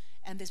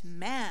 And this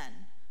man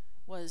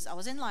I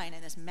was in line,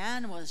 and this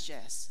man was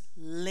just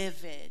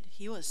livid.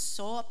 He was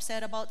so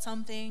upset about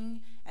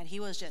something, and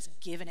he was just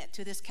giving it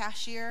to this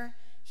cashier.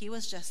 He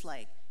was just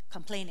like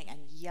complaining and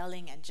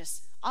yelling, and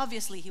just,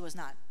 obviously he was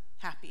not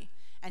happy.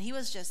 And he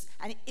was just,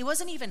 and it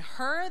wasn't even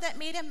her that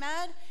made him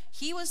mad.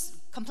 He was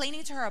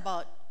complaining to her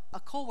about a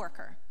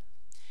coworker.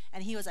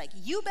 And he was like,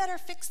 you better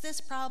fix this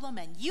problem,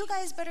 and you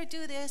guys better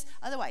do this,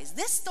 otherwise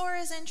this store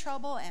is in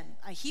trouble.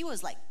 And he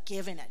was like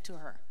giving it to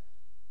her.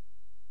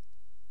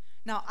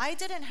 Now, I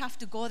didn't have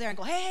to go there and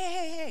go,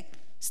 hey,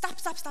 stop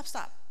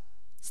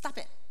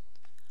it.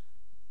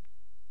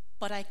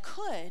 But I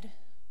could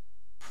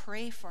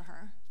pray for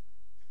her.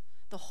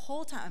 The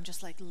whole time, I'm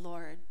just like,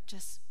 Lord,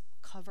 just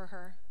cover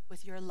her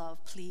with your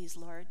love, please,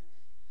 Lord.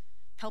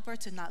 Help her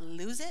to not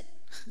lose it.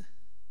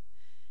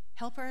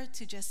 Help her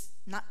to just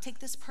not take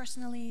this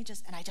personally.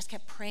 And I just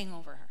kept praying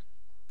over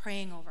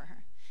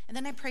her. And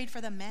then I prayed for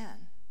the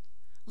man.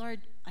 Lord,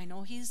 I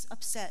know he's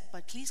upset,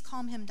 but please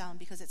calm him down,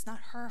 because it's not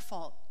her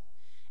fault.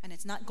 And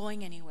it's not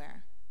going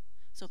anywhere.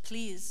 So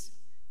please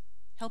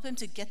help him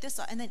to get this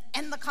and then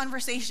end the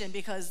conversation,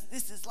 because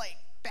this is like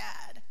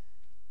bad.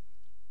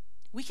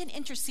 We can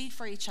intercede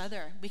for each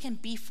other. We can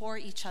be for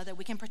each other.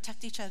 We can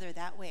protect each other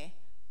that way.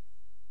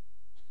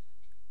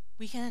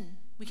 We can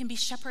be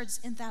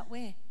shepherds in that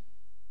way.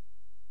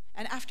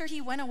 And after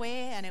he went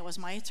away and it was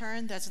my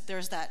turn,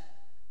 there's that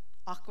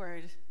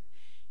awkward,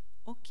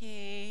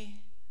 okay.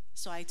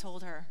 So I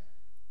told her,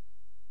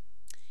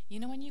 you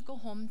know, when you go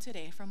home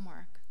today from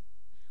work,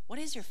 what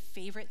is your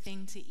favorite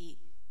thing to eat?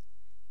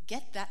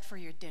 Get that for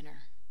your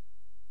dinner.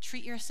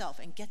 Treat yourself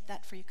and get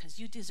that for you, because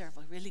you deserve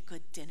a really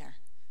good dinner.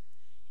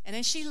 And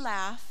then she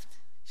laughed.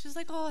 She was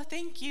like, oh,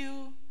 thank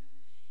you.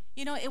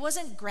 You know, it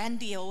wasn't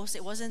grandiose.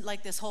 It wasn't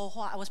like this whole,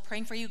 I was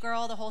praying for you,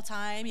 girl, the whole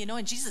time, you know,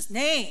 in Jesus'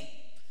 name.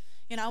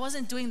 You know, I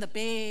wasn't doing the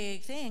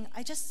big thing.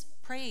 I just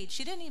prayed.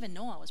 She didn't even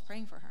know I was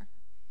praying for her.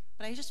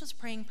 But I just was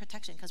praying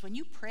protection, because when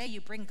you pray,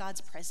 you bring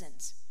God's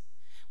presence.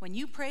 When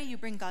you pray, you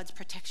bring God's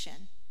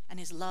protection and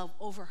his love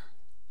over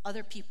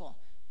other people.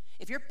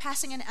 If you're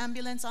passing an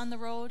ambulance on the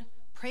road,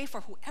 pray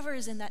for whoever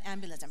is in that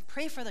ambulance, and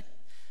pray for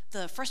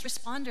the first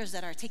responders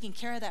that are taking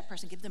care of that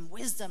person. Give them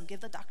wisdom. Give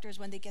the doctors,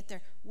 when they get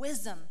there,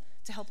 wisdom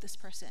to help this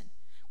person.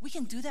 We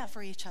can do that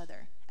for each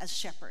other as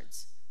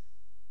shepherds.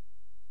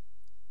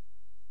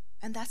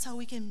 And that's how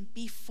we can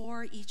be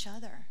for each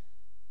other.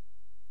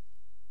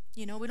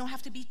 You know, we don't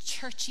have to be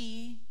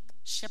churchy,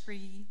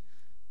 shepherdy.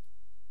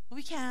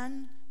 We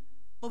can,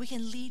 but we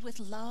can lead with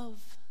love.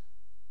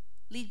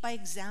 Lead by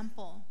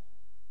example.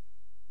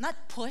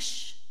 Not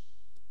push.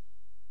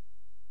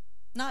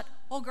 Not,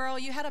 oh girl,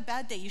 you had a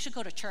bad day, you should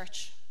go to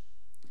church.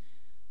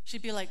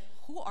 She'd be like,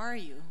 who are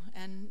you?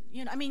 And,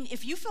 you know, I mean,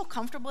 if you feel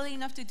comfortable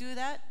enough to do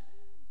that,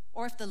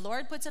 or if the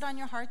Lord puts it on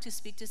your heart to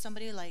speak to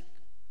somebody, like,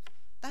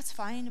 that's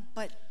fine,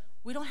 but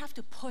we don't have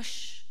to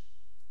push.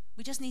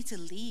 We just need to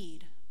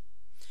lead.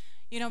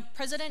 You know,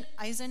 President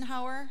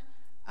Eisenhower,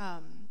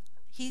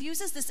 he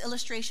uses this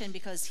illustration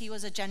because he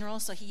was a general,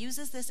 so he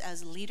uses this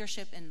as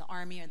leadership in the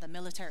army or the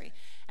military.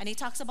 And he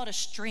talks about a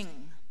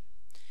string.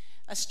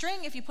 A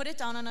string, if you put it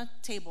down on a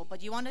table,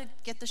 but you want to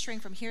get the string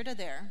from here to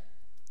there,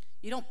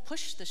 you don't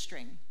push the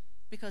string,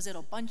 because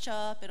it'll bunch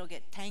up, it'll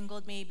get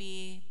tangled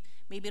maybe.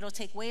 Maybe it'll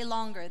take way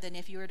longer than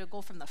if you were to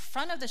go from the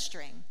front of the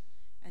string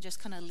and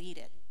just kind of lead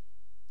it.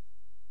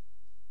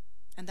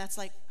 And that's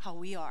like how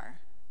we are.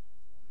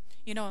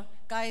 You know,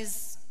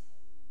 guys,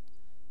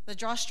 the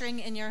drawstring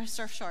in your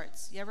surf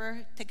shorts, you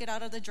ever take it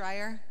out of the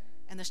dryer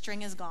and the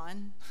string is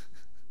gone?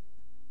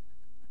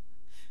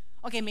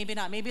 Okay, maybe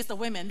not. Maybe it's the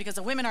women, because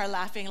the women are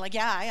laughing like,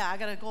 yeah, I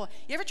gotta go.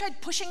 You ever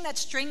tried pushing that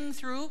string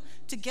through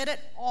to get it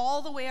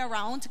all the way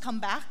around to come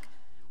back?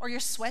 Or your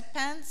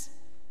sweatpants?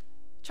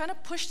 Trying to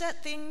push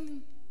that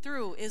thing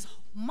through is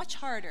much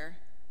harder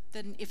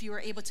than if you were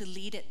able to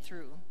lead it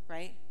through,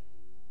 right?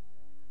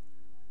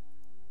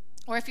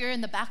 Or if you're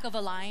in the back of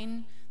a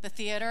line, the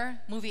theater,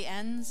 movie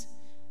ends,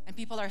 and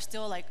people are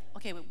still like,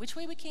 okay, which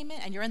way we came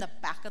in? And you're in the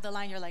back of the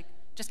line, you're like,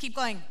 just keep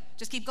going,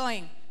 just keep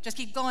going, just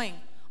keep going.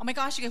 Oh my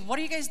gosh, you guys, what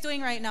are you guys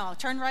doing right now?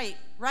 Turn right,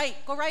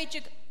 go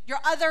right, your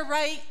other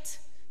right.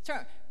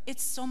 Turn.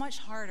 It's so much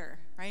harder,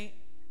 right,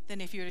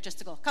 than if you were just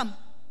to go, come,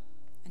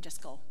 and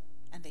just go,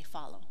 and they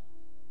follow.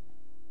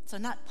 So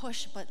not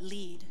push, but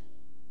lead.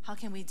 How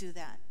can we do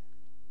that?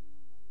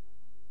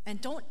 And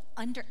don't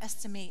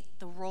underestimate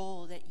the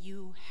role that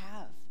you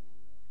have.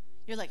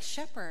 You're like,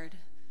 shepherd,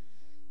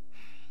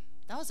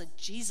 that was a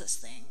Jesus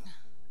thing.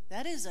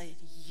 That is a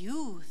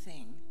you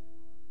thing.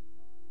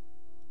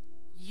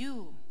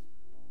 You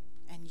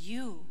and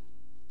you.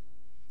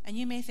 And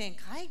you may think,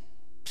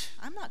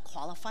 I'm not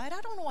qualified.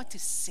 I don't know what to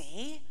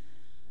say.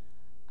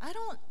 I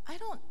don't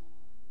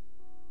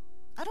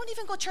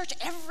even go to church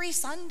every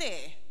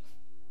Sunday.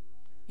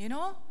 You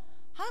know?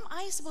 How am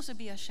I supposed to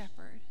be a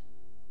shepherd?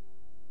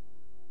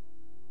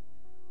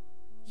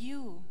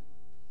 You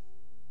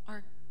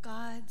are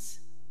God's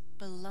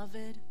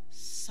beloved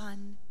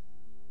son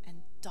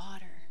and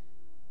daughter.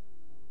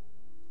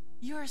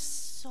 You are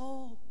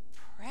so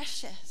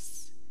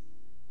precious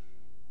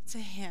to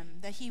him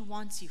that he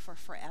wants you for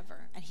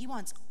forever. And he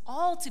wants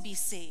all to be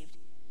saved.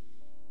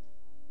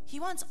 He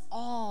wants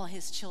all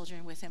his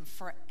children with him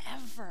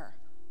forever.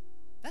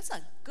 That's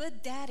a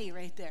good daddy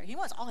right there. He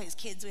wants all his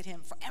kids with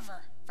him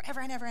forever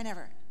and ever and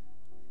ever.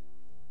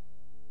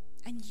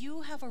 And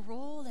you have a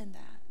role in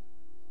that.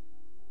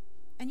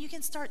 And you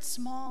can start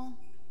small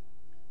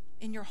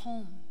in your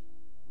home.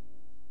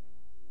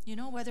 You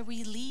know, whether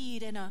we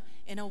lead in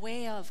a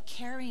way of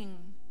caring,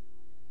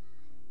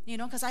 you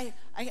know, because I'm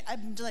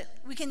like,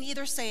 we can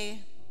either say,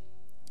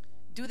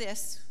 do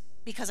this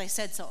because I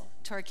said so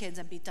to our kids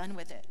and be done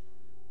with it,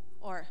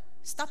 or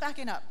stop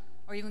acting up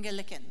or you're going to get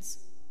lickings.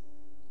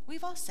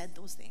 We've all said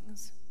those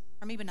things,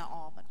 or maybe not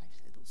all, but I've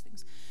said those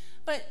things.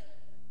 But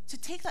to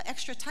take the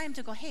extra time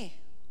to go, hey,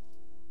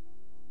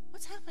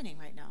 what's happening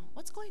right now?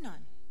 What's going on?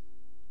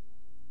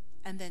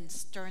 And then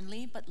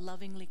sternly but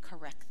lovingly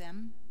correct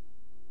them,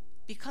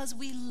 because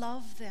we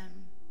love them.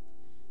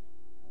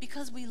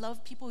 Because we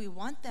love people, we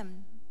want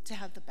them to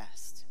have the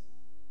best.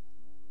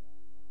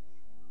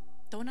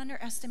 Don't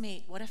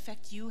underestimate what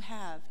effect you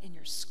have in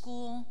your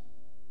school,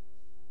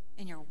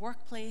 in your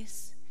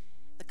workplace,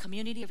 the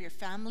community of your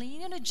family.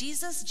 You know,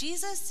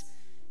 Jesus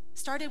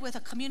started with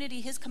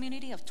his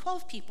community of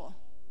 12 people.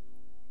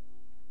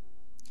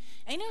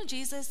 And you know,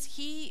 Jesus,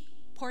 he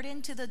poured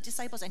into the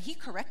disciples and he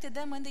corrected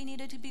them when they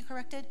needed to be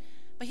corrected,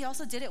 but he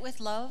also did it with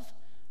love.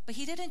 But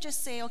he didn't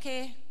just say,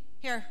 okay,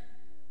 here,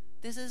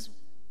 this is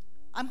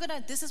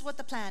what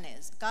the plan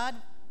is. God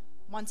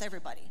wants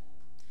everybody.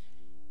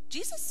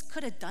 Jesus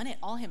could have done it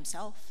all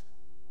himself,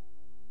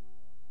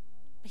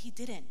 but he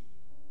didn't.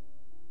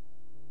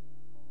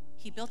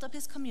 He built up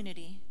his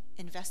community,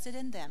 invested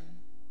in them,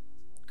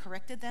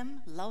 corrected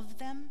them, loved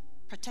them,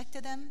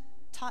 protected them,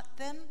 taught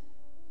them,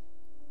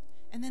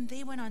 and then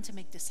they went on to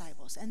make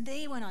disciples, and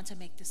they went on to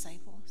make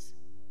disciples.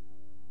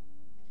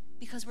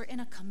 Because we're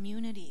in a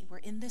community, we're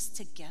in this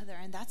together,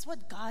 and that's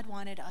what God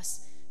wanted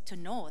us to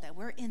know, that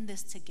we're in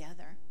this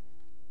together.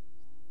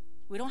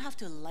 We don't have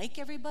to like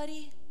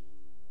everybody,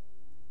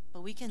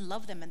 but we can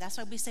love them, and that's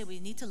why we say we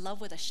need to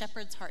love with a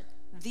shepherd's heart,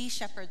 the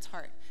shepherd's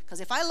heart.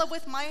 Because if I love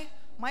with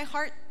my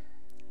heart,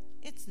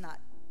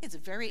 it's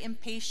very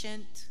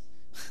impatient,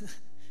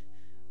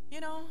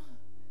 you know?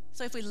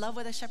 So if we love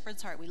with a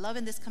shepherd's heart, we love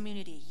in this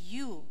community,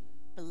 you,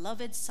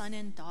 beloved son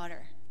and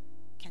daughter,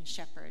 can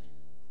shepherd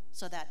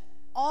so that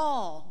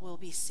all will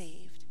be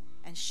saved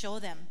and show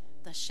them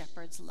the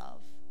shepherd's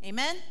love.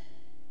 Amen?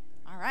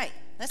 All right,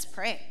 let's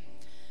pray.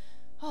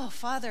 Oh,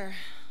 Father,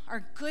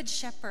 our good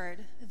shepherd,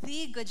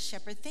 the good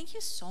shepherd, thank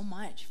you so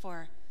much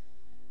for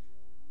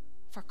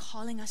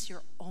calling us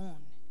your own,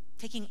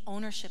 taking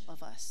ownership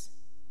of us.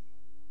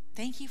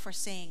 Thank you for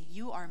saying,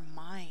 you are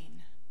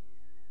mine,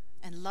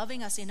 and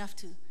loving us enough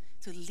to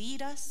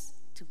lead us,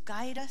 to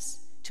guide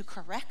us, to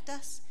correct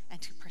us,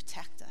 and to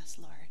protect us,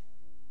 Lord.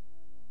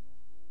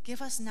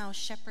 Give us now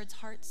shepherd's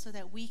hearts so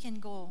that we can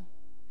go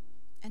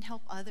and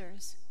help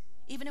others.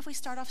 Even if we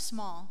start off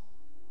small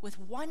with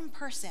one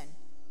person,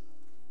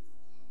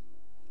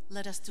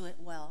 let us do it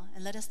well,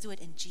 and let us do it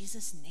in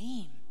Jesus'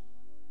 name.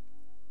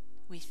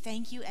 We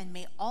thank you, and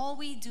may all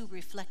we do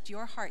reflect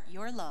your heart,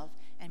 your love,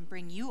 and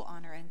bring you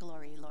honor and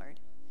glory, Lord.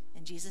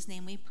 In Jesus'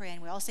 name we pray,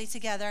 and we all say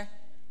together,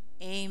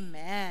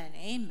 amen,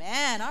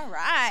 amen. All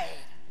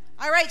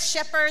right,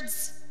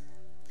 shepherds,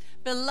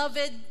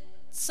 beloved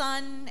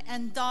son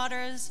and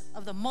daughters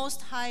of the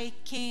Most High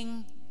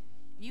King,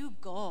 you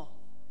go,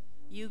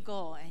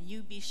 and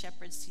you be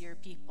shepherds to your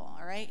people,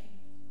 all right?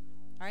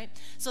 All right,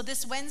 so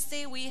this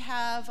Wednesday we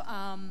have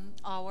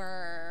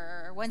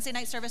our Wednesday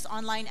night service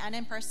online and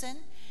in person.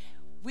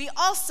 We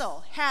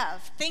also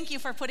have, thank you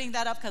for putting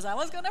that up because I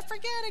was going to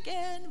forget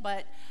again,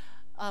 but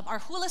our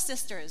Hula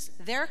Sisters,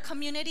 their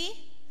community,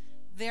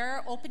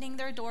 they're opening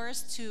their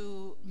doors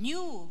to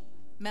new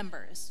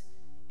members.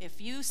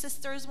 If you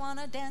sisters want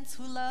to dance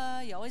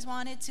hula, you always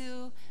wanted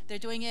to, they're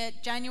doing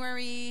it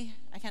January,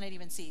 I cannot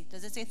even see.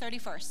 Does it say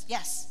 31st?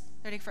 Yes,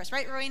 31st.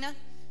 Right, Rowena?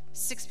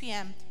 6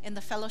 p.m. in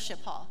the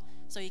fellowship hall.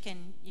 So you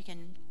can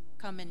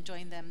come and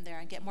join them there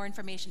and get more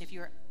information if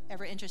you're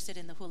ever interested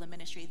in the hula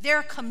ministry.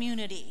 Their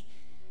community.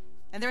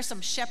 And there's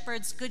some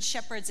shepherds, good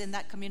shepherds in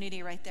that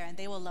community right there, and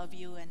they will love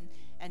you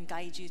and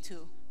guide you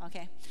too,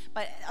 okay?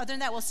 But other than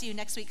that, we'll see you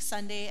next week,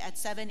 Sunday at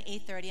 7,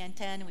 8:30, and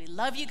 10. We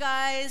love you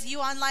guys. You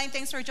online,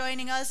 thanks for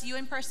joining us. You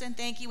in person,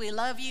 thank you. We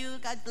love you.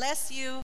 God bless you.